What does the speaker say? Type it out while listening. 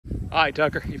All right,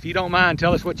 Tucker, if you don't mind,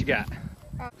 tell us what you got.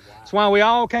 That's why we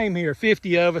all came here,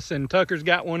 50 of us, and Tucker's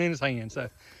got one in his hand. So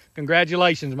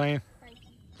congratulations, man. Thank you.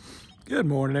 Good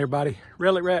morning, everybody.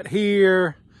 R.A.T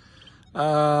here.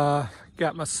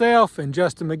 Got myself and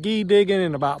Justin McGee digging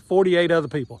and about 48 other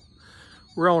people.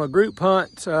 We're on a group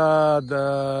hunt,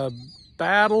 the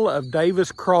Battle of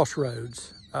Davis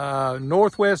Crossroads,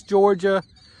 Northwest Georgia,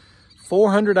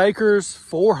 400 acres,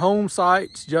 4 home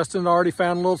sites. Justin already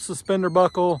found a little suspender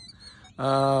buckle.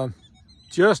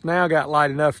 Just now got light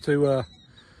enough to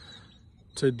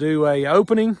do a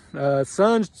opening.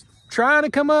 Sun's trying to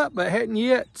come up, but hadn't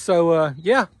yet. So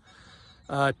yeah,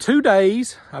 2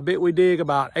 days. I bet we dig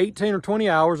about 18 or 20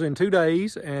 hours in 2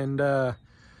 days, and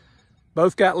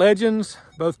both got legends,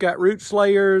 both got root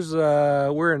slayers.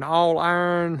 We're in all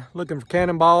iron, looking for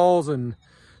cannonballs and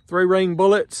 3-ring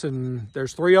bullets, and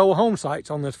there's 3 old home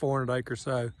sites on this 400 acres,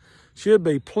 so should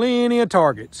be plenty of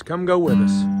targets. Come go with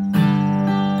us.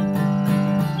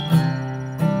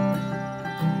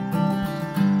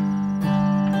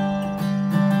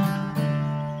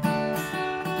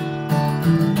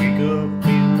 Wake up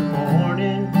in the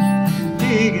morning,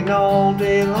 digging all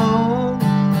day long,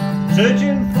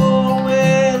 searching for a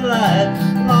way of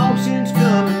light, long since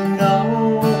come and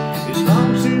gone. It's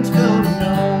long since come and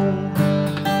gone.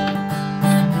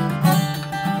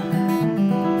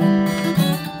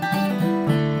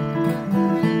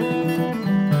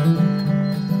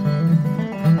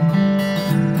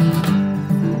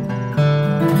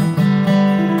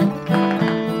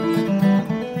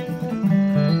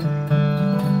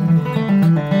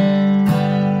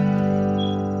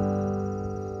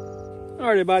 All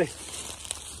right, everybody.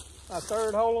 My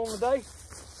 3rd hole on the day.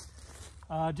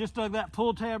 Just dug that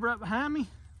pull tab right behind me.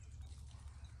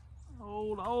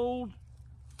 Old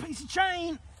piece of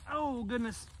chain. Oh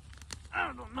goodness. I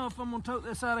don't know if I'm gonna tote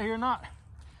this out of here or not.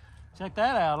 Check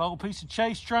that out. Old piece of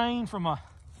chase train from a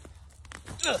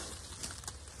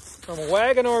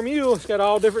wagon or a mule. It's got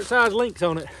all different size links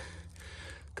on it.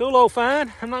 Cool old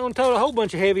find. I'm not gonna tote a whole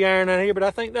bunch of heavy iron out here, but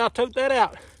I think I'll tote that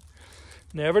out.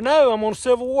 Never know. I'm on a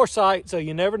Civil War site, so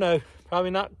you never know.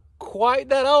 Probably not quite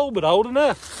that old, but old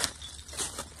enough.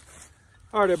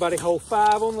 All right, everybody, hole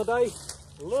 5 on the day.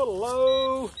 A little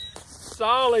low,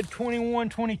 solid 21,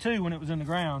 22 when it was in the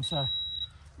ground, so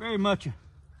very much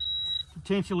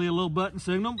potentially a little button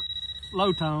signal, but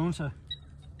low tone, so.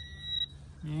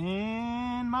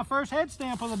 And my first head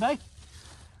stamp of the day.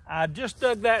 I just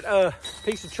dug that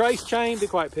piece of trace chain. Be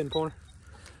quiet, pinpointer.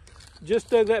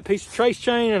 Just dug that piece of trace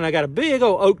chain, and I got a big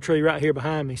old oak tree right here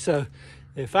behind me. So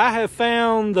if I have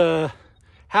found the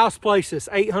house place that's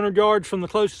 800 yards from the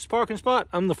closest parking spot,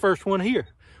 I'm the first one here,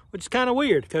 which is kind of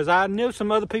weird because I knew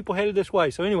some other people headed this way.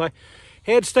 So anyway,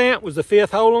 head stamp was the 5th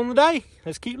hole on the day.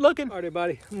 Let's keep looking. All right,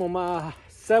 everybody, I'm on my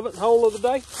 7th hole of the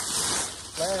day.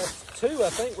 Last 2, I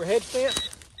think, were head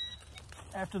stamped.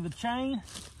 After the chain,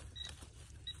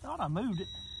 thought I moved it.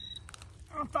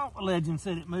 I thought the legend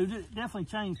said it moved it. It definitely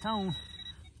changed tone.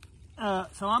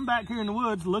 So I'm back here in the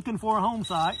woods looking for a home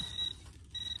site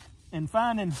and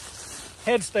finding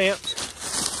head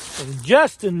stamps. And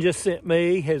Justin just sent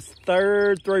me his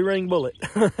 3rd 3-ring bullet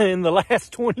in the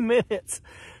last 20 minutes.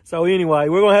 So anyway,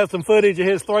 we're going to have some footage of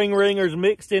his 3-ringers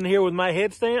mixed in here with my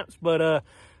head stamps. But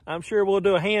I'm sure we'll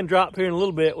do a hand drop here in a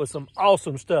little bit with some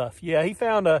awesome stuff. Yeah, he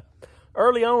found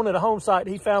early on at a home site,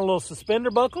 he found a little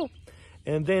suspender buckle.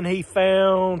 And then he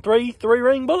found 3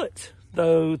 3-ring bullets,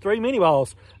 though 3 mini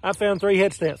balls. I found 3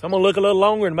 head stamps. I'm gonna look a little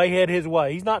longer and may head his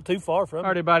way. He's not too far from me. All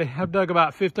right, everybody, I've dug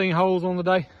about 15 holes on the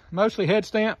day, mostly head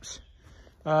stamps.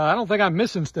 I don't think I'm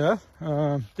missing stuff.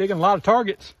 Digging a lot of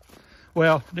targets.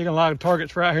 Well, digging a lot of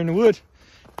targets right here in the woods.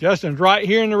 Justin's right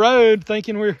here in the road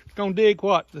thinking we're gonna dig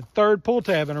what, the 3rd pull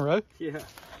tab in a row. Yeah.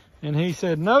 And he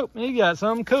said, nope, he got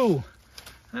something cool.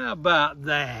 How about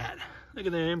that? Look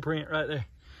at that imprint right there.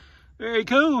 Very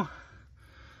cool.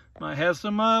 Might have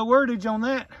some wordage on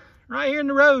that. Right here in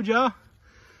the road, y'all.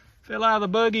 Fell out of the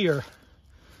buggy or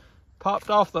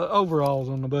popped off the overalls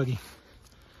on the buggy.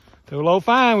 Cool old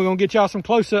fine. We're going to get y'all some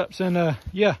close-ups. And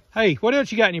yeah. Hey, what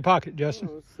else you got in your pocket, Justin?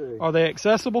 Oh, let's see. Are they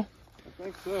accessible? I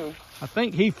think so. I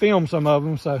think he filmed some of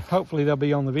them, so hopefully they'll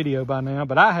be on the video by now.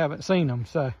 But I haven't seen them,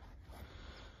 so.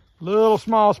 Little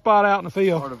small spot out in the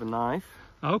field. Part of a knife.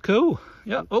 Oh, cool.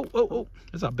 Yeah. Oh.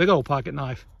 It's a big old pocket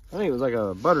knife. I think it was like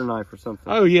a butter knife or something.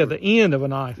 Oh yeah, the end of a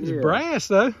knife. It's Yeah. brass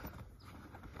though.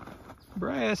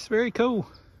 Brass, very cool.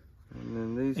 And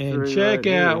then these And 3 check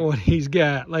right out here. what he's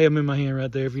got. Lay them in my hand right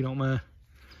there if you don't mind.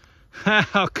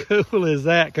 How cool is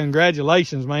that?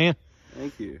 Congratulations, man.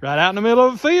 Thank you. Right out in the middle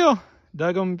of a field.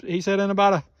 Dug them, he said, in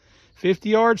about a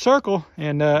 50-yard circle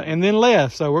and then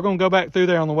left. So we're gonna go back through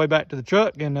there on the way back to the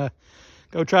truck and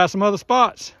go try some other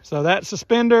spots. So that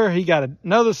suspender, he got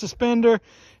another suspender,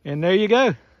 and there you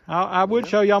go. I would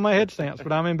show y'all my head stamps,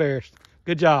 but I'm embarrassed.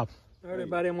 Good job. All right,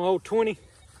 everybody, I'm on old 20.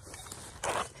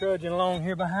 Trudging along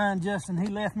here behind Justin. He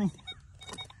left me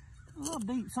a little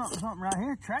deep something right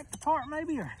here. Tractor part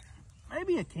maybe, or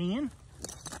maybe a can.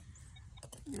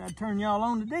 Gotta turn y'all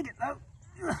on to dig it though.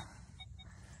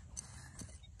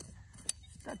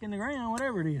 Stuck in the ground,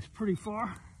 whatever it is, pretty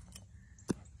far.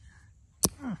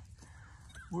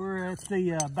 We're at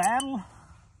the battle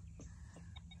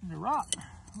in the rock.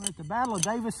 We're at the Battle of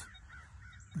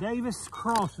Davis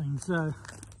Crossing. So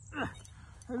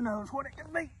who knows what it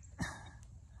could be.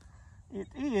 It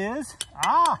is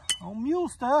on mule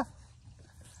stuff,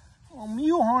 on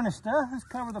mule harness stuff. Let's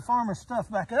cover the farmer's stuff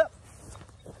back up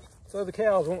so the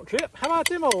cows won't trip. How about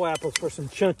them old apples for some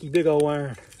chunky big old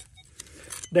iron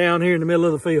down here in the middle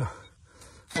of the field?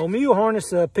 On mule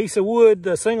harness, a piece of wood,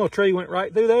 the single tree went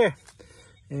right through there.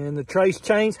 And the trace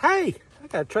chains, hey, I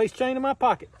got a trace chain in my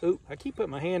pocket. Oop, I keep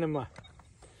putting my hand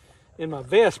in my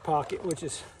vest pocket, which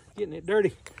is getting it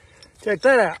dirty. Check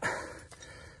that out.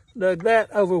 Dug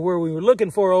that over where we were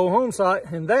looking for old home site,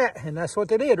 and that's what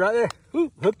they did right there.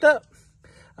 Oop, hooked up.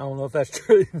 I don't know if that's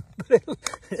true, but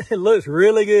it looks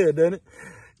really good, doesn't it?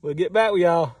 We'll get back with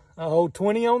y'all. I hold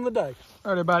 20 on the day.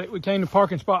 All right, everybody, we came to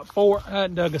parking spot 4. I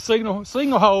dug a signal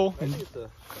hole, and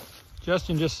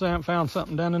Justin just found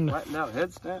something down in the... Right now,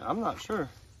 headstand? I'm not sure.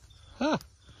 Huh.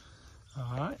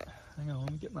 All right, hang on,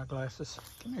 let me get my glasses.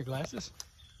 Come here, glasses.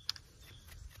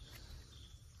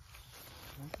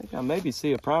 I think I maybe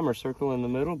see a primer circle in the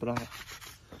middle, but I...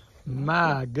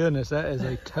 My goodness, that is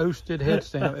a toasted head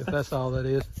stamp, if that's all that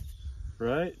is.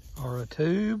 Right? Or a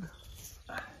tube.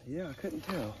 Yeah, I couldn't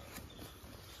tell.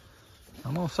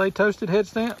 I'm gonna say toasted head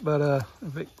stamp, but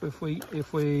if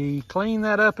we clean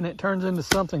that up and it turns into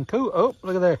something cool. Oh,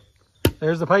 look at there.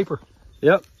 There's the paper.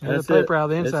 Yep. There's the paper out of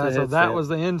the inside. So that was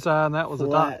the inside and that was the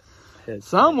top.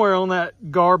 Somewhere on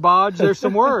that garbage, there's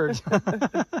some words.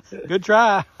 Good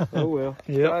try. Oh well.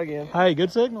 Yep. Try again. Hey,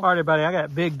 good signal. All right, everybody, I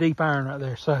got big, deep iron right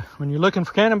there. So when you're looking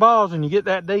for cannonballs and you get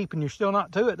that deep and you're still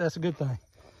not to it, that's a good thing.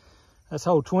 That's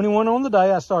hole 21 on the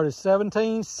day. I started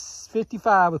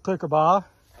 17:55 with clicker bob.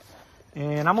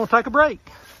 And I'm gonna take a break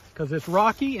because it's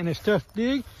rocky and it's tough to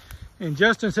dig. And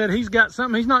Justin said he's got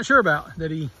something he's not sure about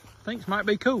that he thinks might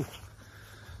be cool.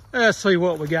 Let's see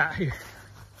what we got here.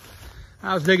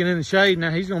 I was digging in the shade,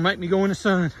 now he's gonna make me go in the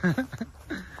sun.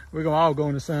 We're gonna all go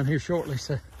in the sun here shortly,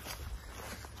 so.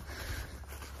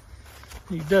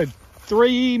 He dug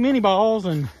 3 mini balls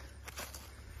and...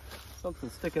 Something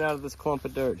sticking out of this clump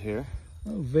of dirt here.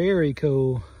 Oh, very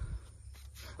cool.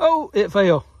 Oh, it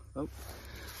fell. Oh.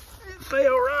 It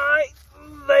fell right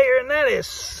there, and that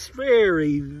is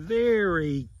very,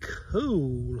 very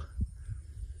cool.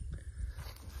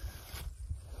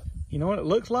 You know what it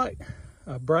looks like?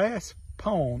 A brass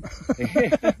pawn.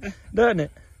 Doesn't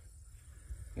it?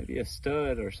 Maybe a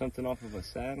stud or something off of a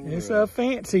saddle. It's a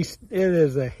fancy, it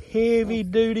is a heavy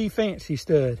duty fancy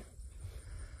stud.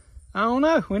 I don't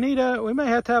know, we may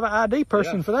have to have an ID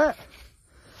person for that.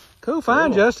 Cool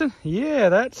find, Justin. Yeah,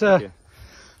 that's, don't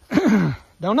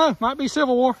know, might be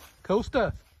Civil War. Cool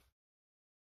stuff.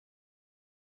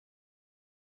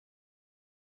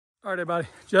 All right, everybody,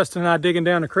 Justin and I digging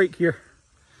down the creek here.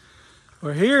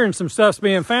 We're hearing some stuff's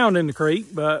being found in the creek,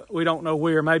 but we don't know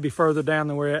where. Maybe further down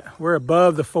than we're at. We're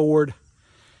above the ford,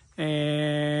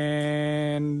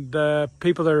 and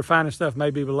people that are finding stuff may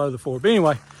be below the ford. But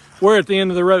anyway, we're at the end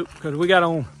of the rope because we got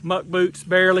on muck boots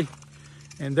barely,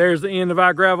 and there's the end of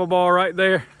our gravel ball right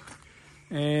there,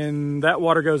 and that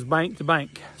water goes bank to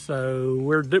bank. So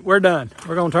we're done.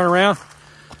 We're gonna turn around,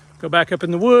 go back up in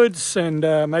the woods, and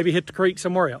maybe hit the creek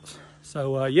somewhere else.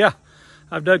 So yeah.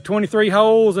 I've dug 23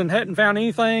 holes and hadn't found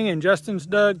anything, and Justin's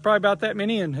dug probably about that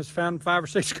many and has found 5 or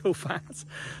 6 cool finds.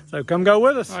 So come go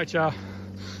with us. All right, y'all.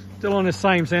 Still on this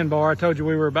same sandbar. I told you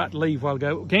we were about to leave a while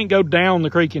ago. We can't go down the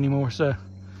creek anymore, so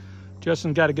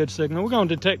Justin's got a good signal. We're going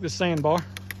to detect this sandbar.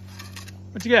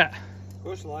 What you got?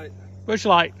 Bush light. Bush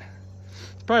light.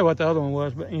 It's probably what the other one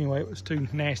was, but anyway, it was too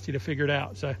nasty to figure it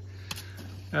out. So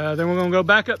then we're going to go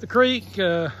back up the creek.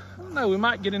 I don't know, we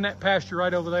might get in that pasture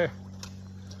right over there.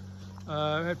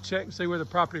 I have to check and see where the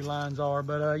property lines are,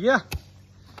 but yeah,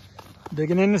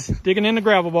 digging in the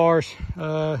gravel bars.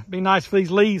 Be nice if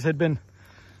these leaves had been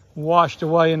washed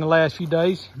away in the last few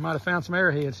days. Might have found some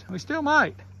arrowheads. We still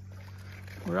might.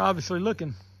 We're obviously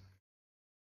looking.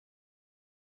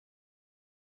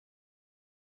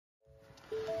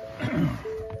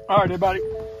 All right, everybody.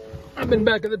 I've been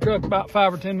back at the truck about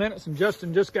 5 or 10 minutes, and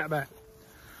Justin just got back.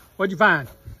 What'd you find?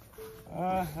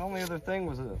 The only other thing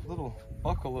was a little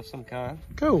buckle of some kind.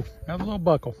 Cool. That was a little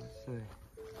buckle. Let's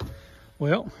see.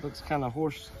 Well, Looks kind of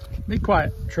horse. be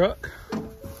quiet, truck.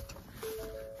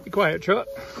 Be quiet, truck.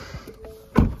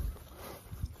 Alright,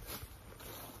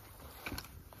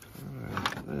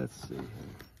 let's see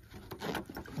here.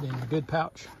 In a good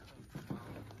pouch.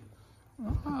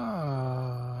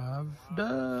 I've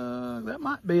dug. That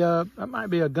might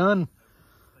be a gun.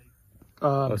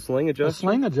 A sling adjuster? A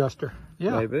sling adjuster.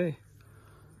 Yeah. Maybe.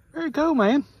 Very cool,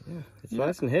 man. Yeah, it's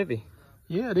nice and heavy.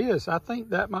 Yeah, it is. I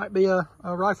think that might be a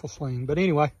rifle sling. But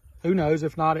anyway, who knows?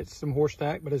 If not, it's some horse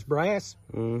tack, but it's brass.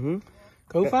 Mm-hmm.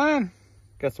 Cool find.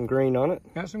 Got some green on it.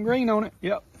 Got some green on it.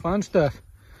 Yep, fun stuff.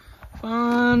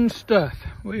 Fun stuff.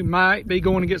 We might be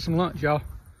going to get some lunch, y'all.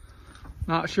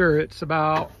 Not sure. It's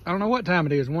about, I don't know what time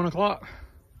it is, 1 o'clock.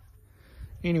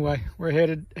 Anyway, we're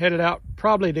headed out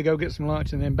probably to go get some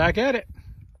lunch and then back at it.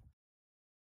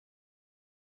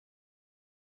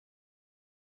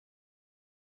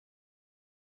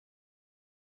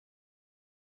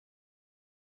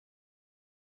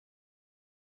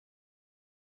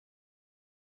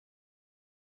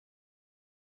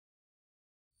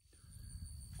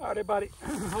 All right, everybody,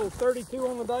 hole 32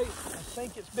 on the date. I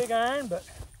think it's big iron, but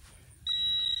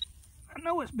I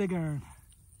know it's big iron.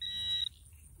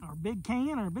 Or big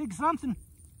can, or big something.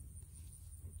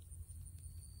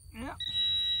 Yeah.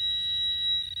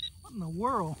 What in the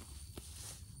world?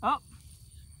 Up.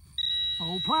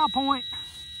 Old plow point.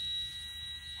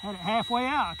 Had it halfway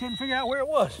out. I couldn't figure out where it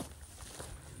was.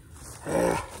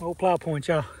 Old plow point,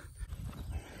 y'all.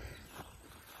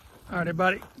 All right,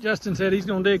 everybody. Justin said he's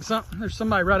gonna dig something. There's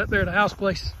somebody right up there at the house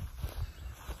place.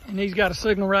 And he's got a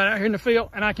signal right out here in the field,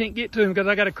 and I can't get to him because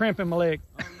I got a cramp in my leg.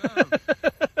 Oh, no.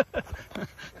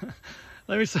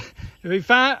 Let me see. If he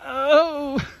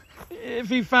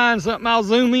finds something, I'll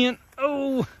zoom in.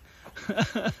 Oh. Oh,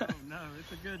 no,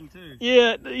 it's a good one, too.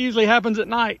 Yeah, it usually happens at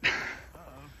night.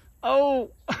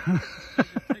 Uh-oh. Oh.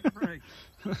 Take a break.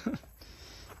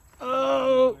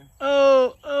 Oh.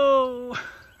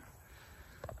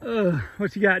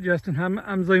 What you got, Justin?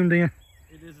 I'm zoomed in.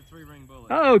 It is a 3-ring bullet.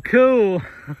 Oh, cool.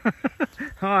 All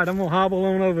right, I'm gonna hobble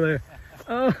on over there.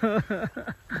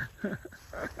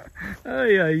 Oh,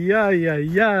 yeah,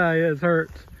 it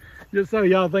hurts. Just so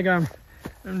y'all think I'm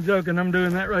joking, I'm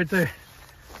doing that right there.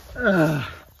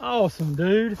 Awesome,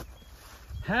 dude.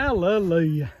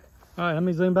 Hallelujah. All right, let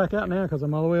me zoom back out now because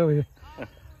I'm all the way over here.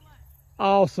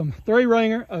 Awesome,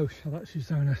 3-ringer. Oh, I thought she was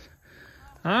showing us.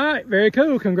 All right, very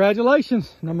cool.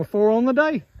 Congratulations. Number 4 on the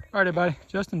day. All right, everybody.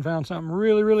 Justin found something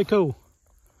really, really cool.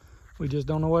 We just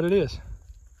don't know what it is.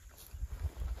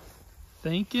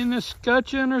 Thinking a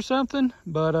scutcheon or something,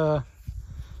 but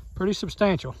pretty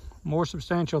substantial. More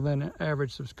substantial than an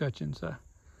average scutcheon. So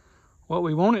what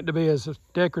we want it to be is a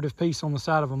decorative piece on the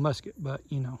side of a musket, but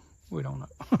you know, we don't know.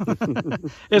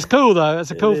 It's cool though. It's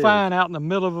a cool find out in the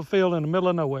middle of a field in the middle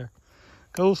of nowhere.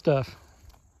 Cool stuff.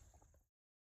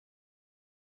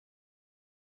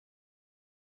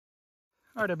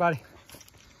 All right, everybody.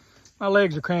 My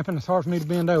legs are cramping. It's hard for me to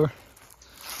bend over.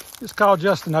 Just called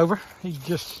Justin over. He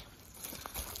just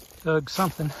dug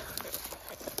something.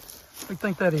 What do you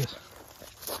think that is?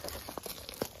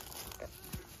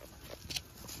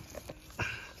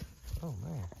 Oh,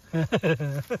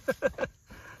 man.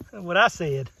 What I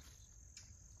said.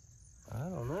 I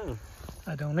don't know.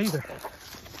 I don't either.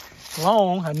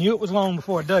 Long. I knew it was long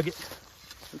before I dug it.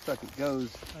 Looks like it goes.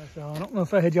 So I don't know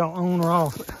if I had y'all on or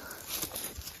off. But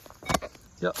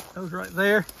yep, that was right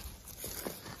there.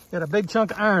 Got a big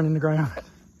chunk of iron in the ground.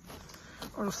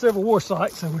 On a Civil War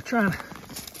site, so we're trying to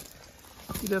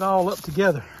get it all up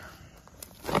together.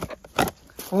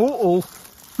 Oh.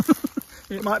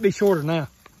 It might be shorter now.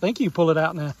 I think you pull it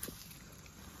out now.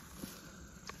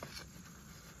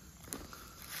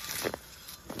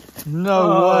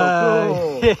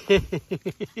 No way.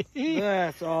 Cool.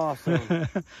 That's awesome.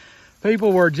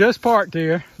 People were just parked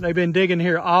here. They've been digging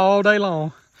here all day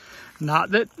long.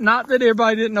 Not that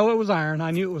everybody didn't know it was iron.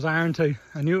 I knew it was iron too.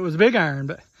 I knew it was big iron,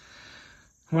 but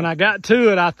when I got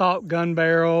to it, I thought gun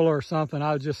barrel or something.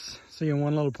 I was just seeing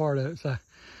one little part of it. So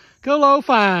cool old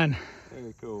find.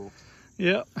 Very cool.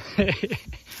 Yep.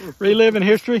 Reliving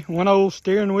history, one old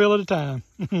steering wheel at a time.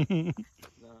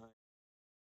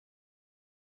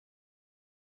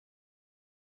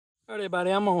 All right, everybody,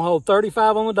 I'm on hole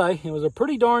 35 on the day. It was a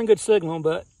pretty darn good signal,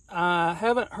 but I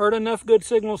haven't heard enough good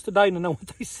signals today to know what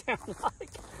they sound like.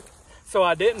 So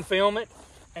I didn't film it,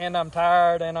 and I'm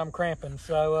tired and I'm cramping.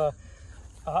 So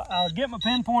I'll get my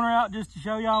pin pointer out just to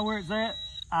show y'all where it's at.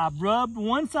 I rubbed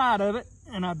one side of it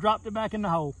and I dropped it back in the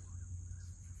hole.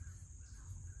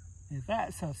 If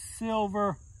that's a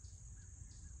silver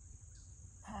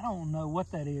I don't know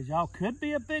what that is, y'all. Could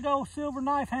be a big old silver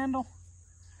knife handle.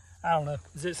 I don't know.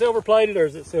 Is it silver plated or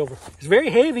is it silver? It's very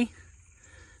heavy.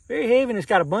 Very heavy, and it's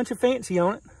got a bunch of fancy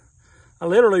on it. I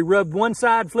literally rubbed one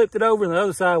side, flipped it over, and the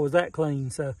other side was that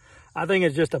clean. So I think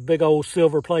it's just a big old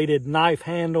silver plated knife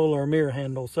handle or mirror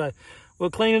handle. So we'll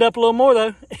clean it up a little more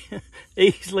though.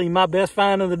 Easily my best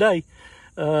find of the day.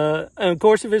 And of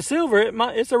course, if it's silver,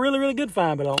 it's a really, really good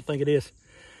find, but I don't think it is.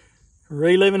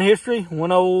 Reliving history,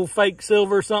 one old fake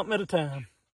silver something at a time.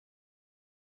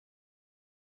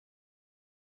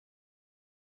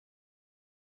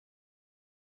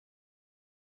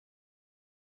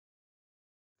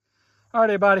 All right,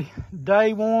 everybody,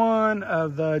 day one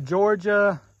of the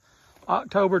Georgia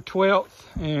October 12th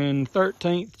and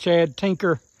 13th Chad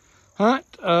Tinker hunt.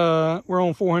 We're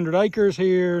on 400 acres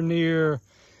here near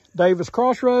Davis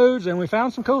Crossroads, and we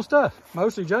found some cool stuff.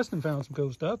 Mostly Justin found some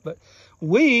cool stuff, but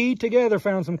we together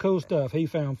found some cool stuff. He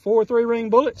found 4 3-ring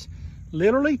bullets,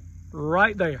 literally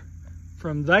right there,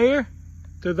 from there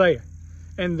to there.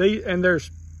 And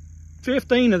there's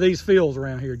 15 of these fields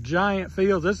around here, giant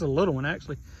fields. This is a little one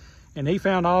actually. And he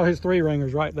found all his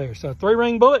 3-ringers right there. So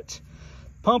 3-ring bullets,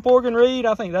 pump organ reed,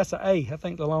 I think that's an A. I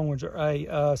think the long ones are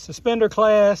A. Suspender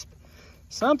clasp,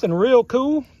 something real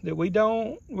cool that we're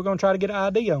gonna try to get an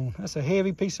ID on. That's a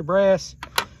heavy piece of brass.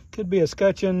 Could be a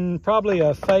scutcheon, probably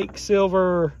a fake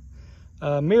silver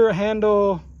mirror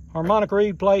handle, harmonic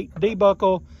reed plate,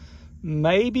 D-buckle,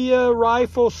 maybe a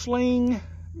rifle sling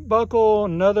buckle,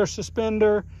 another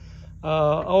suspender,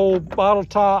 old bottle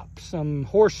top, some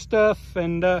horse stuff,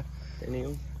 and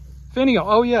finial.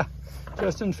 Oh yeah,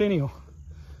 Justin finial.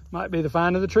 Might be the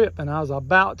find of the trip, and I was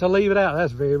about to leave it out.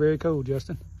 That's very, very cool,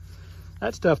 Justin.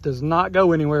 That stuff does not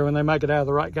go anywhere when they make it out of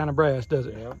the right kind of brass, does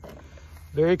it? Yeah.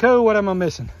 Very cool. What am I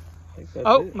missing?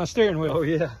 Oh, my steering wheel. Oh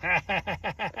yeah.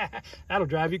 That'll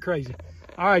drive you crazy.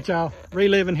 All right, y'all,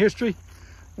 reliving history,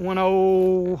 one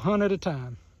old hunt at a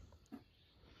time.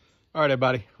 All right,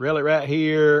 everybody, Reel It Rat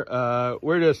here.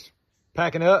 We're just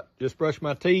packing up, just brushed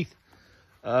my teeth.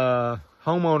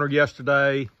 Homeowner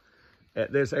yesterday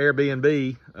at this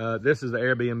Airbnb, this is the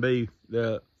Airbnb,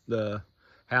 the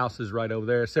house is right over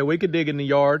there. So we could dig in the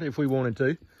yard if we wanted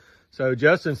to. So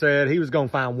Justin said he was gonna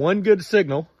find one good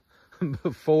signal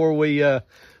before we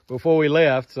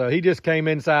left. So he just came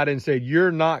inside and said,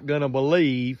 "You're not gonna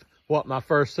believe what my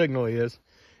first signal is."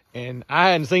 And I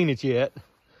hadn't seen it yet.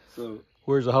 So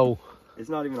where's the hole? it's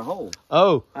not even a hole.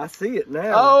 Oh. I see it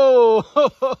now. Oh.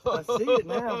 I see it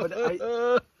now,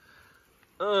 but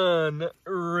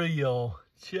unreal.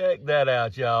 Check that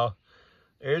out, y'all.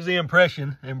 There's the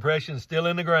impression. Impression's still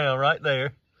in the ground right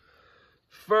there.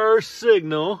 First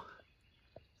signal.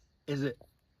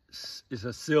 It's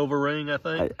a silver ring, I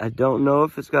think. I don't know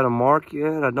if it's got a mark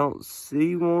yet. I don't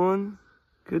see one.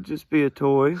 Could just be a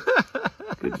toy.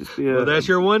 Could just be a... Well, that's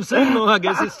your one signal. I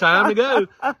guess it's time to go.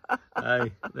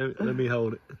 Hey, let me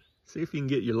hold it. See if you can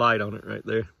get your light on it right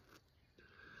there.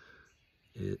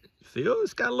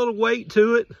 It's got a little weight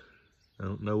to it. I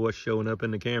don't know what's showing up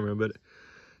in the camera, but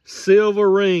silver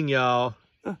ring, y'all.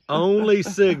 Only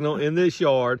signal in this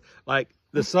yard. Like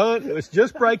the sun, it was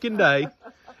just breaking day.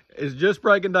 It's just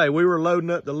breaking day. We were loading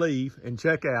up to leave and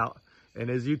check out. And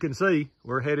as you can see,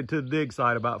 we're headed to the dig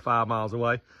site about 5 miles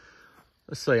away.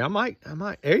 Let's see, I might,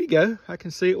 there you go. I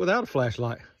can see it without a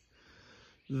flashlight.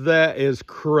 That is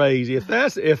crazy. If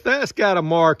that's got a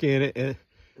mark in it,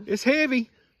 it's heavy.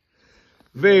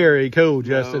 Very cool,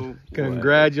 Justin. No,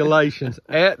 congratulations.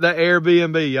 At the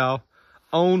Airbnb, y'all.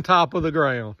 On top of the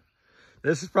ground.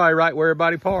 This is probably right where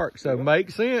everybody parks, so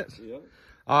makes sense. Yep.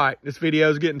 All right, this video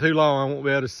is getting too long. I won't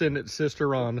be able to send it to Sister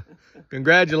Rhonda.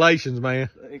 Congratulations, man.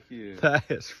 Thank you. That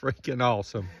is freaking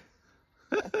awesome.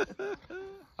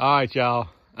 All right, y'all.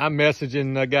 I'm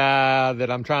messaging a guy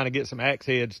that I'm trying to get some axe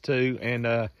heads to,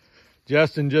 and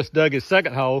Justin just dug his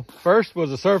second hole. First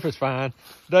was a surface find,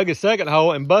 dug his second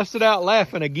hole, and busted out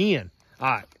laughing again.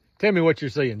 All right, tell me what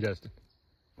you're seeing, Justin.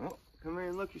 Well, come here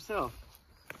and look yourself.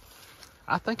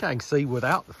 I think I can see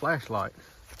without the flashlight.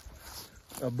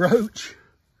 A brooch.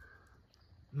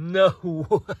 No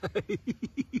way.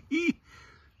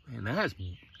 Man,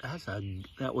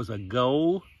 that was a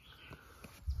gold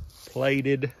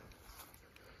plated.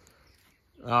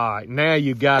 All right, now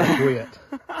you gotta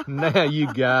quit. Now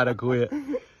you gotta quit.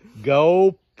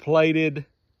 Gold plated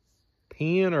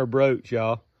pin or brooch,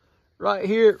 y'all. Right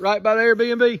here, right by the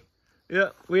Airbnb. Yeah,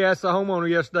 we asked the homeowner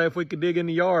yesterday if we could dig in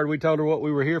the yard. We told her what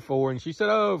we were here for, and she said,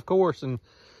 "Oh, of course." And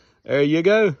there you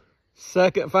go.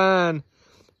 Second find.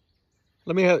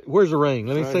 Let me have, where's the ring?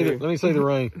 Let me Right see here. let me see the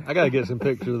ring. I gotta get some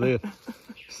pictures of this.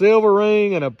 Silver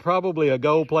ring and probably a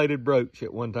gold plated brooch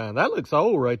at one time. That looks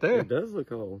old right there. It does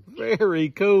look old. Very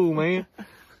cool, man.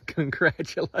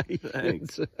 Congratulations.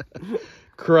 Thanks.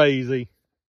 Crazy.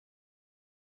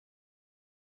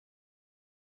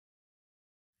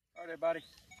 All right, everybody.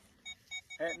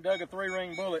 Hadn't dug a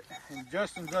 3-ring bullet, and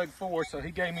Justin dug 4, so he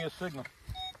gave me a signal.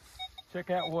 Check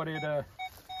out what it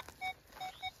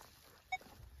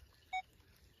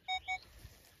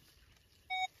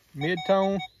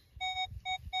mid-tone.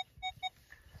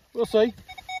 We'll see. A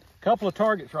couple of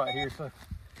targets right here, so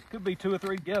could be 2 or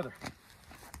 3 together.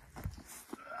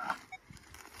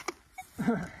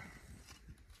 Got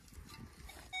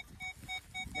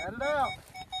it out.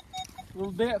 A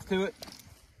little depth to it.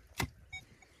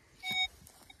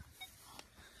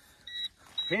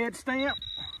 Head stamp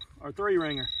or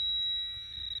 3-ringer.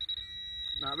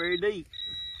 Not very deep.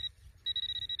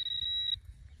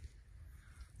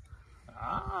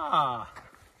 Ah,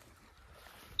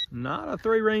 not a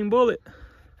 3-ring bullet.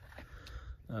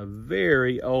 A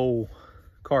very old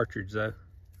cartridge though.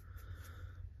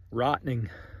 Rotting.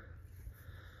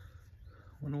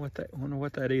 Wonder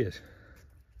what that is.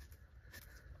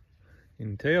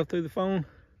 Can you tell through the phone?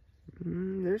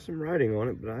 There's some writing on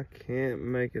it, but I can't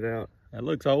make it out. That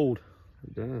looks old.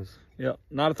 It does. Yep,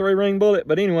 not a 3-ring bullet,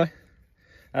 but anyway,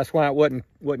 that's why it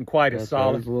wasn't quite as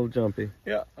solid. It was a little jumpy.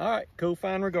 Yeah, all right, cool,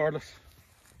 fine regardless.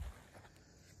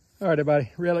 All right,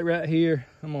 everybody, reel it right here.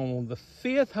 I'm on the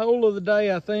 5th hole of the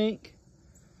day, I think.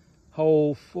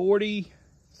 Hole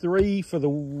 43 for the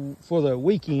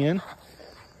weekend.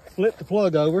 Flipped the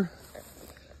plug over.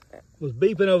 Was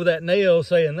beeping over that nail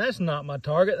saying, that's not my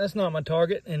target, that's not my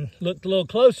target, and looked a little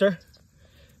closer.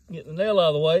 Get the nail out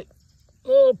of the way. A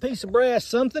little piece of brass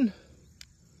something.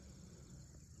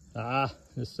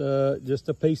 It's just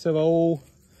a piece of old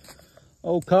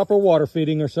copper water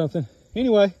fitting or something.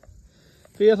 Anyway,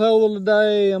 5th hole of the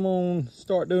day. I'm gonna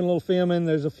start doing a little filming.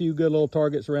 There's a few good little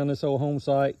targets around this old home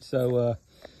site. So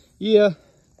yeah,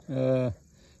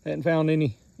 hadn't found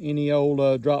any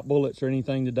old drop bullets or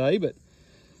anything today, but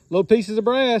little pieces of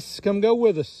brass come go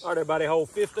with us. All right, everybody, hole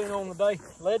 15 on the day.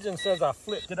 Legend says I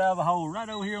flipped it out of the hole right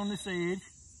over here on this edge.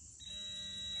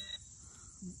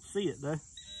 See it though.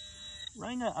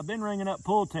 I've been ringing up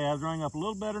pull tabs, rang up a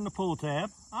little better than the pull tab.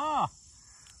 I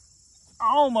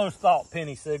almost thought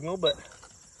penny signal, but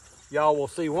y'all will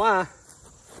see why.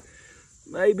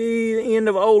 Maybe the end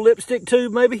of an old lipstick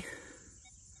tube, maybe.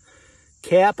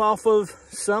 Cap off of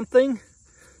something.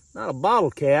 Not a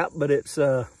bottle cap, but it's,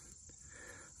 I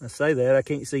say that, I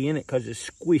can't see in it because it's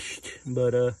squished.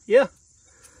 But yeah,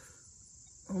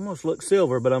 almost looks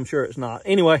silver, but I'm sure it's not.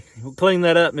 Anyway, we'll clean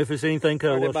that up, and if it's anything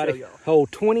cool, we'll show y'all. Hole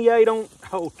 20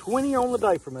 on the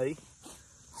day for me.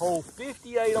 Hole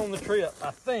 58 on the trip,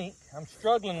 I think. I'm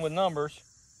struggling with numbers.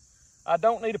 I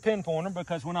don't need a pinpointer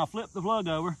because when I flip the plug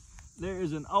over, there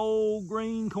is an old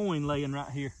green coin laying right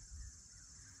here.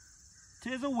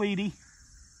 'Tis a Wheatie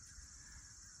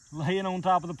laying on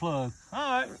top of the plug.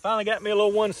 All right, finally got me a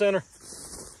little 1-center.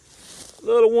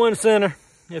 Little 1-center.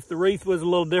 If the wreath was a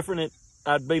little different,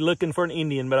 I'd be looking for an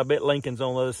Indian, but I bet Lincoln's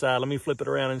on the other side. Let me flip it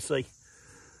around and see.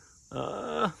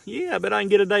 Yeah, I bet I can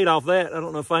get a date off that. I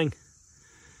don't know if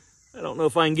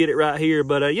I can get it right here,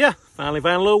 but yeah, finally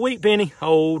found a little wheat penny.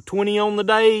 Hole 20 on the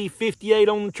day, 58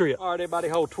 on the trip. All right, everybody,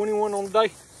 hole 21 on the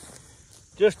day.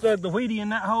 Just dug the Wheatie in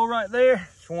that hole right there.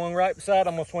 Swung right beside.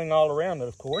 I'm gonna swing all around it,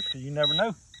 of course, because you never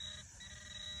know.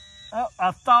 Oh,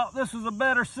 I thought this was a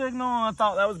better signal. I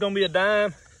thought that was gonna be a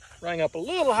dime. Rang up a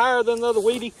little higher than the other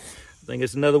Wheatie. I think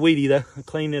it's another Wheatie though. I'll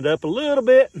clean it up a little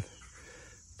bit,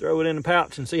 throw it in the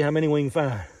pouch and see how many we can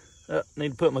find. Oh,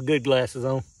 need to put my good glasses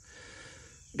on.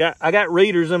 I got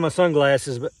readers in my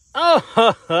sunglasses, but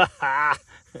oh,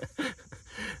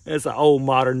 that's an old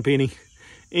modern penny.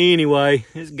 Anyway,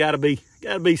 it's gotta be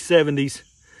 70s.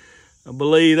 I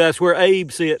believe that's where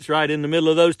Abe sits, right in the middle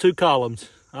of those 2 columns.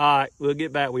 All right, we'll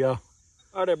get back with y'all.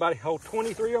 All right, everybody, hole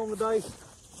 23 on the day.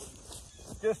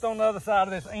 Just on the other side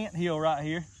of this ant hill right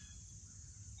here,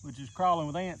 which is crawling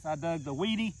with ants, I dug the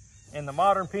Wheatie and the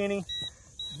modern penny.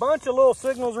 Bunch of little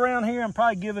signals around here I'm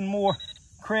probably giving more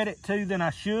credit to than I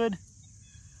should.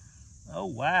 Oh,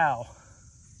 wow.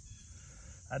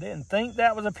 I didn't think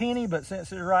that was a penny, but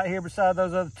since it's right here beside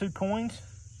those other 2 coins,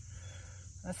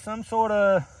 that's some sort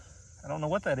of, I don't know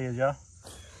what that is, y'all.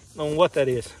 I don't know what that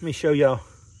is. Let me show y'all.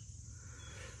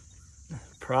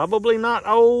 Probably not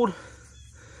old,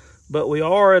 but we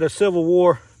are at a Civil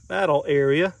War battle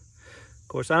area. Of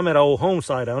course, I'm at an old home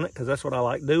site on it because that's what I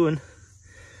like doing.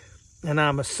 And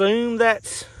I'm assuming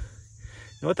that's, you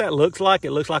know what that looks like?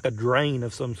 It looks like a drain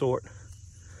of some sort.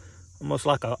 Almost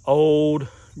like an old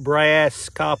brass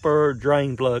copper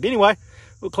drain plug. Anyway,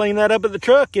 we'll clean that up at the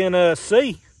truck and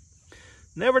see.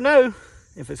 Never know.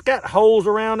 If it's got holes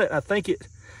around it, I think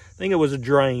it was a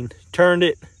drain. Turned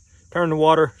the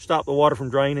water, stopped the water from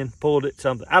draining, pulled it,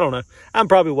 something. I don't know. I'm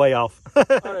probably way off. All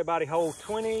right, everybody, hole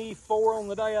 24 on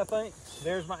the day, I think.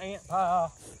 There's my ant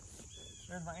pile.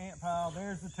 There's my ant pile.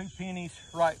 There's the 2 pennies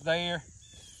right there.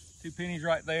 2 pennies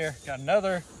right there. Got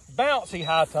another bouncy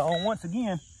high tone. Once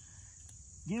again,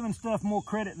 giving stuff more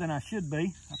credit than I should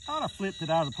be. I thought I flipped it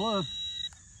out of the plug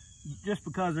just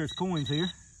because there's coins here.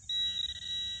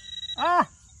 Ah,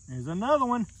 there's another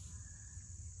one.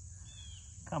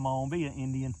 Come on, be an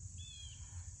Indian.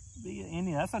 Be an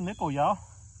Indian. That's a nickel, y'all.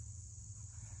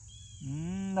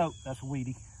 Nope, that's a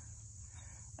Wheatie.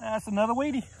 That's another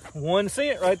Wheatie. 1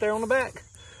 cent right there on the back.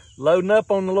 Loading up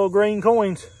on the little green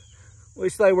coins.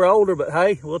 Wish they were older, but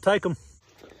hey, we'll take them.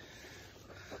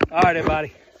 All right,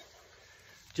 everybody.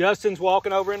 Justin's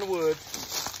walking over in the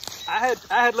woods. I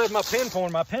had left my pin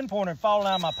pointer. My pin pointer had fallen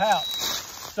out of my pouch.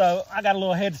 So I got a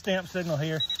little head stamp signal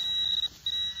here.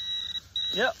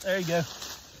 Yep, there you go.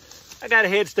 I got a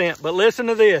head stamp, but listen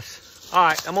to this. All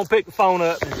right, I'm gonna pick the phone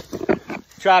up and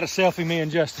try to selfie me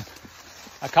and Justin.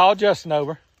 I called Justin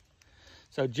over.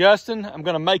 So Justin, I'm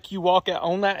gonna make you walk out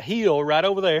on that hill right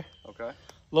over there. Okay.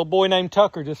 Little boy named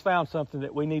Tucker just found something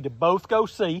that we need to both go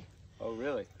see. Oh,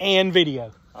 really? And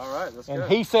video. All right, let's go.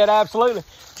 And he said absolutely.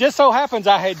 Just so happens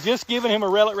I had just given him a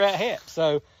Relic Rat hat.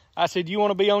 So I said, you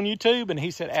want to be on YouTube? And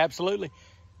he said, absolutely.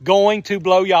 Going to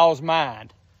blow y'all's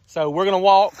mind. So we're going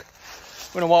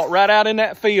to walk right out in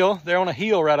that field. They're on a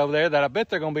hill right over there that I bet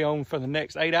they're going to be on for the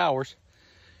next 8 hours.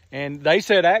 And they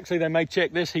said, actually, they may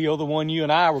check this hill, the one you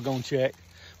and I were going to check.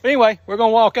 But anyway, we're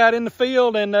going to walk out in the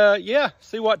field and, yeah,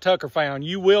 see what Tucker found.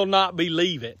 You will not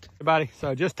believe it. Everybody, so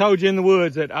I just told you in the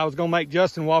woods that I was going to make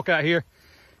Justin walk out here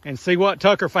and see what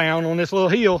Tucker found on this little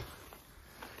hill.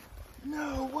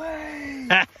 No way.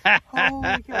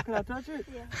 Holy cow, can I touch it?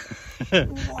 Yeah.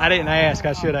 Wow. I didn't ask.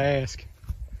 I should have asked.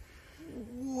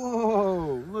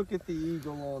 Whoa, look at the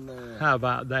eagle on there. How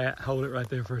about that? Hold it right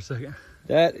there for a second.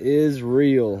 That is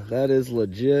real. That is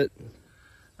legit.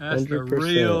 That's 100%. The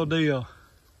real deal.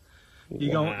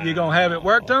 You Wow. gonna have it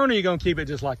worked on, or you gonna keep it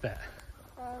just like that?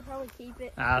 Probably keep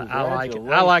it. I like it.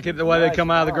 I like it the way they come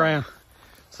out of the ground.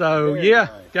 So very yeah,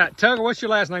 nice. Got Tucker. What's your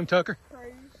last name, Tucker?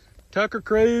 Cruz. Tucker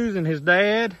Cruz and his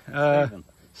dad,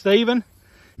 Steven.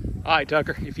 All right,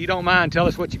 Tucker, if you don't mind, tell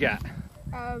us what you got.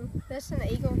 This is an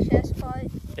eagle chest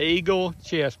plate. Eagle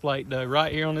chest plate, though,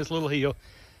 right here on this little hill,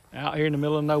 out here in the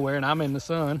middle of nowhere, and I'm in the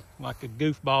sun like a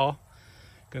goofball.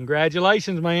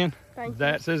 Congratulations, man. Thank you.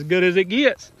 That's as good as it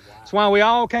gets. That's why we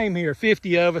all came here,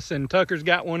 50 of us, and Tucker's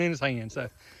got one in his hand. So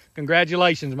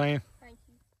congratulations, man. Thank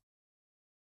you.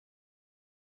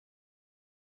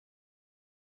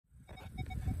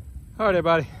 All right,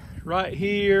 everybody, right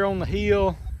here on the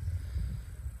hill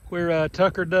where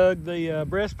Tucker dug the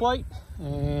breastplate,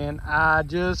 and I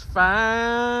just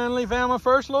finally found my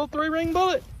first little 3-ring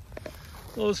bullet.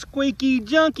 Little squeaky,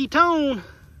 junky tone.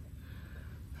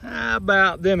 How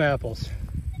about them apples?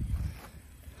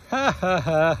 Ha ha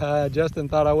ha ha. Justin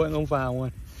thought I wasn't gonna find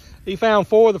one. He found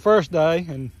 4 the first day,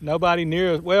 and nobody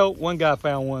near us. Well, one guy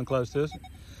found one close to us.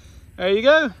 There you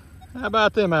go. How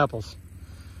about them apples?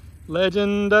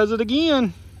 Legend does it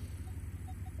again.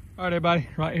 All right, everybody,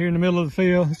 right here in the middle of the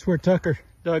field. This is where Tucker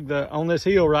dug on this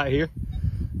hill right here.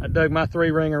 I dug my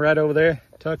 3-ringer right over there.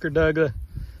 Tucker dug a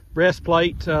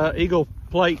breastplate, eagle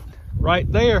plate right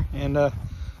there. And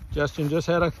Justin just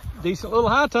had a decent little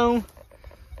high tone.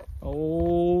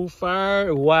 Oh,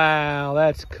 fire. Wow,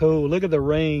 that's cool. Look at the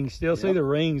rings. Still see the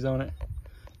rings on it.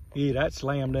 Yeah, that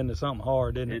slammed into something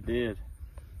hard, didn't it? It did.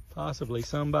 Possibly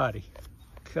somebody.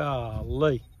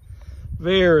 Golly.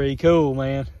 Very cool,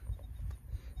 man.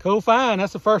 Cool find.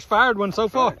 That's the first fired one so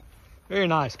far. Very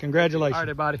nice. Congratulations. All right,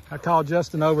 everybody. I called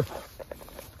Justin over.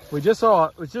 We just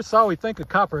saw we think a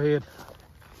copperhead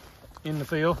in the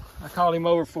field. I called him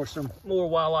over for some more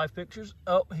wildlife pictures.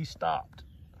 Oh, he stopped.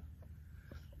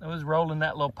 I was rolling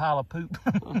that little pile of poop.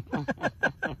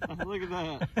 Look at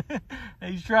that.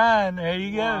 He's trying. There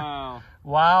you go. Wow.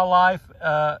 Wildlife,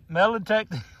 metal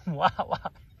detecting wildlife.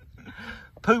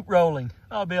 Poop rolling.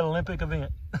 That'll be an Olympic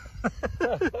event.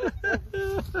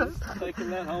 Taking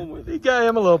that home with He got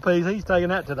him a little piece. He's taking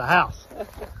that to the house.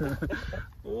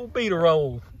 We'll beat a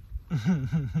roll. I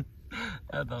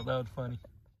thought that was funny.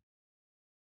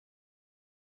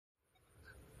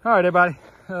 All right, everybody.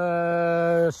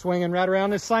 Swinging right around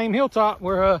this same hilltop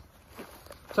where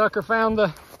Tucker found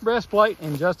the breastplate,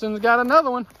 and Justin's got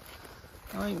another one.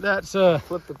 I think that's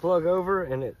Flipped the plug over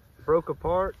and it broke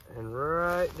apart, and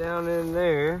right down in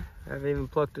there there. I haven't even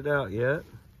plucked it out yet.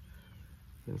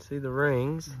 You can see the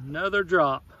rings. Another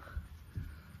drop.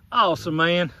 Awesome,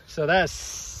 man. So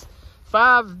that's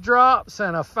 5 drops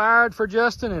and a fired for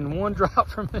Justin and 1 drop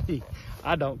for me.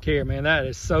 I don't care, man. That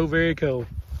is so very cool.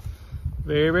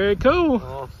 Very, very cool.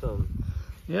 Awesome.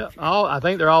 Yeah, I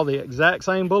think they're all the exact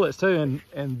same bullets too.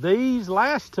 And these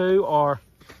last 2 are,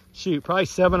 shoot, probably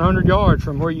 700 yards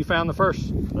from where you found the first.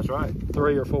 That's right.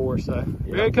 3 or 4. So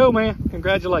very cool, man.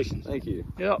 Congratulations. Thank you.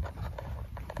 Yep.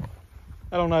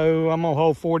 I don't know. I'm gonna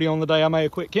hold 40 on the day. I may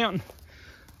have quit counting.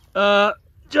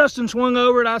 Justin swung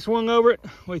over it. I swung over it.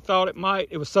 We thought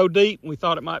it was so deep. We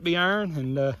thought it might be iron.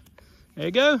 And there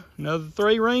you go. Another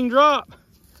 3 ring drop.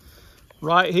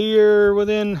 Right here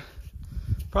within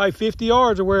probably 50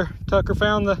 yards of where Tucker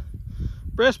found the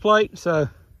breastplate. So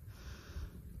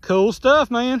cool stuff,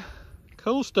 man.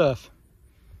 Cool stuff.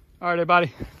 All right,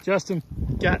 everybody. Justin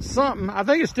got something. I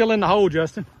think it's still in the hole,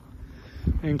 Justin.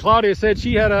 And Claudia said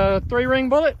she had a 3-ring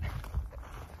bullet.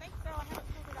 I think so. I haven't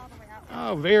pulled it all the way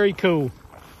out. Oh, very cool.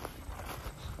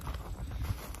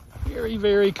 Very,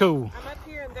 very cool. I'm up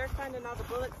here and they're finding all the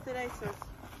bullets today, so it's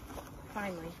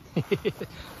finally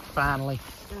Finally.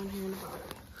 down here in the bottom.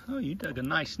 Oh, you dug a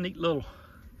nice, neat little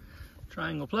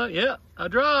triangle plug. Yep, a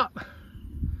drop.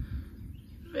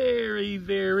 Very,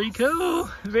 very cool.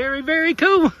 Very, very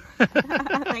cool.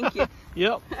 Thank you.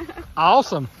 Yep.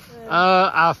 Awesome.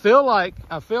 I feel like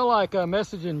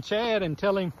messaging Chad and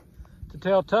tell him to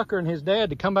tell Tucker and his dad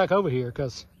to come back over here,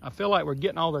 because I feel like we're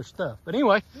getting all their stuff. But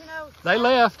anyway, You know, they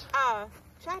left.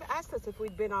 Chad asked us if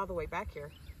we'd been all the way back here.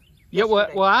 Yeah,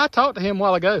 well, I talked to him a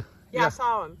while ago. Yeah, I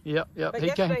saw him. Yep. But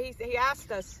He came. yesterday he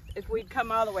asked us if we'd come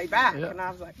all the way back, Yep. and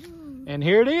I was like, And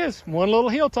here it is, one little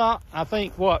hilltop. I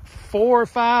think, what, 4 or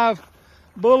 5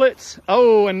 bullets?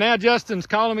 Oh, and now Justin's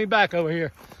calling me back over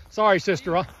here. Sorry,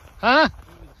 sister. Huh?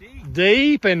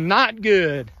 Deep and not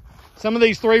good. Some of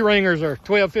these 3-ringers are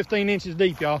 12, 15 inches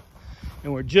deep, y'all.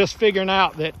 And we're just figuring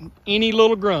out that any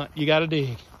little grunt, you got to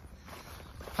dig.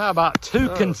 How about 2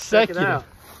 consecutive? Check it out.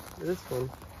 This one.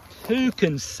 2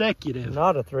 consecutive.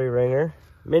 Not a 3-ringer.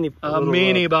 A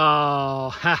mini ball.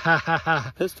 Ha ha ha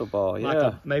ha. Pistol ball,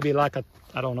 yeah.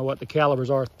 I don't know what the calibers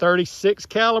are, 36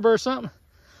 caliber or something.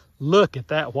 Look at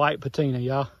that white patina,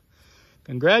 y'all.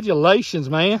 Congratulations,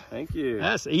 man. Thank you.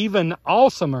 That's even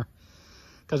awesomer,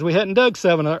 because we hadn't dug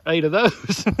 7 or 8 of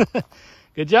those.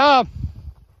 Good job.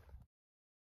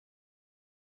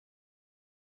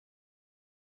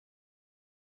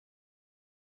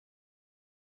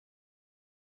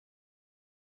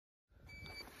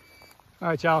 All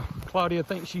right, y'all. Claudia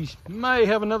thinks she may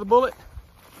have another bullet.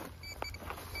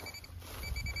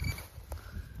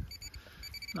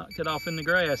 Knocked it off in the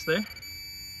grass there.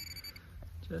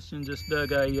 Justin just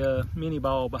dug a mini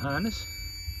ball behind us.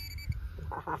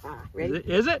 ready?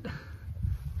 Is it?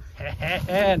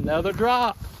 Another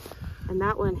drop. And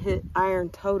that one hit iron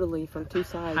totally from 2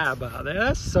 sides. How about that?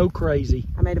 That's so crazy.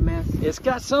 I made a mess. It's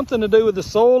got something to do with the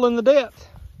soil and the depth.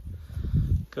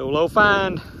 Cool old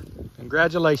find.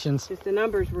 Congratulations. Just the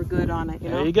numbers were good on it, you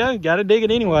know? There you go. Got to dig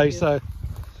it anyway, so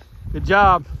good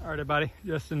job. All right, everybody.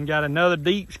 Justin got another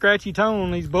deep, scratchy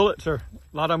tone. These bullets are,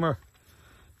 a lot of them are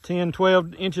 10,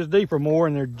 12 inches deep or more,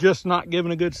 and they're just not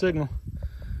giving a good signal.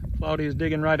 Claudia's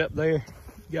digging right up there.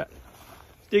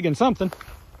 Digging something.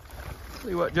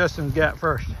 See what Justin's got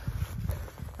first.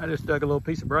 I just dug a little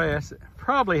piece of brass that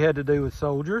probably had to do with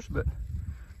soldiers, but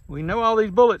we know all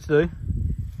these bullets do.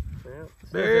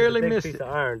 Barely missed piece it. of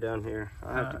iron down here.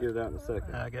 I'll have to get it out in a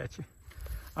second. I got you.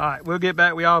 All right, we'll get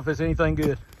back with y'all if it's anything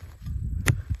good.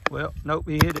 Well, nope,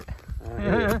 he hit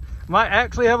it. Might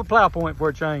actually have a plow point for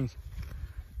a change.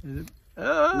 Mule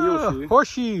shoe.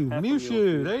 Horseshoe, Half a mule mule shoe.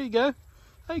 shoe. There you go.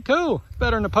 Hey, cool.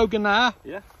 Better than a poke in the eye.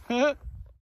 Yeah.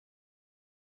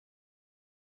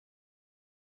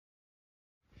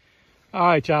 All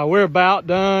right, y'all, we're about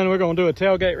done. We're gonna do a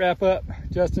tailgate wrap up.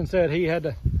 Justin said he had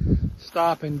to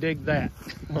stop and dig that.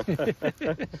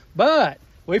 But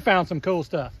we found some cool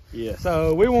stuff. Yes.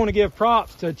 So we want to give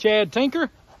props to Chad Tinker.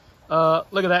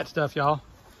 Look at that stuff, y'all.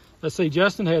 Let's see,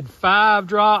 Justin had 5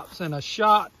 drops and a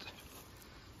shot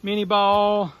mini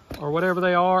ball or whatever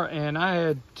they are, and I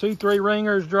had 2, 3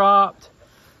 ringers dropped,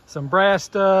 some brass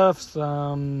stuff,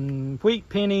 some wheat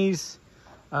pennies.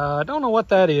 I don't know what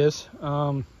that is.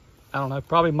 I don't know,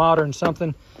 probably modern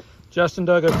something. Justin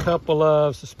dug a couple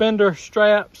of suspender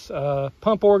straps,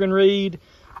 pump organ reed,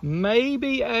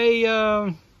 maybe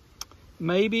a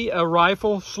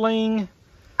rifle sling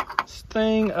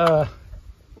thing.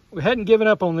 We hadn't given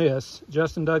up on this.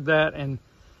 Justin dug that, and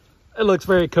it looks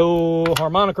very cool.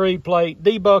 Harmonic reed plate,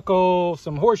 debuckle,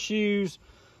 some horseshoes,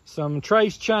 some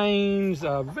trace chains,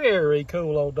 a very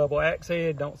cool old double axe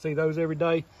head. Don't see those every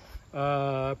day.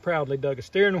 Proudly dug a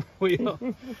steering wheel.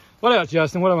 What else,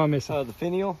 Justin? What am I missing? The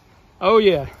finial. Oh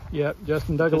yeah, yep.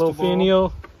 Justin dug a little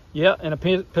finial. Yep, and a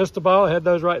pistol ball. I had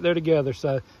those right there together.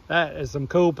 So that is some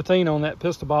cool patina on that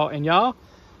pistol ball. And y'all,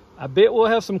 I bet we'll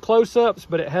have some close-ups,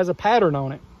 but it has a pattern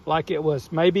on it, like it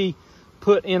was maybe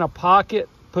put in a pocket,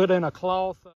 put in a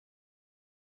cloth,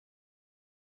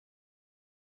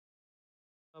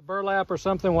 a burlap or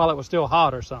something while it was still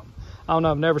hot or something. I don't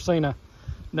know. I've never seen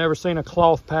a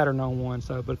cloth pattern on one.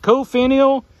 So, but cool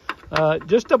finial,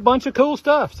 just a bunch of cool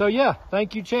stuff. So yeah,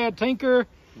 thank you, Chad Tinker.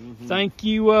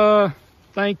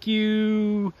 Thank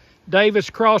you, Davis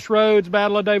Crossroads,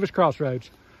 Battle of Davis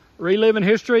Crossroads. Reliving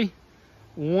history,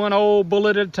 one old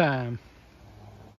bullet at a time.